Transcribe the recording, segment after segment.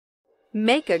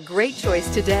Make a great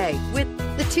choice today with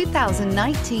the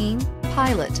 2019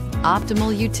 Pilot.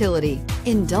 Optimal utility,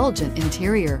 indulgent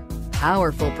interior,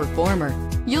 powerful performer.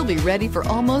 You'll be ready for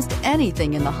almost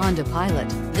anything in the Honda Pilot.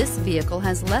 This vehicle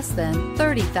has less than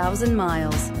 30,000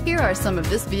 miles. Here are some of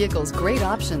this vehicle's great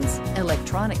options: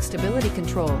 electronic stability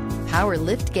control, power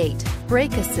lift gate,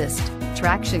 brake assist,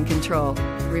 traction control,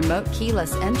 remote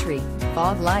keyless entry,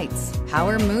 fog lights,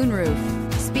 power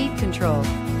moonroof, speed control,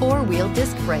 four-wheel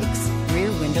disc brakes, rear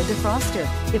window defroster.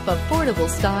 If affordable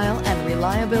style and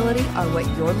reliability are what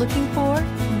you're looking for,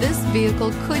 this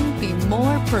vehicle couldn't be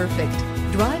more perfect.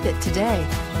 Drive it today.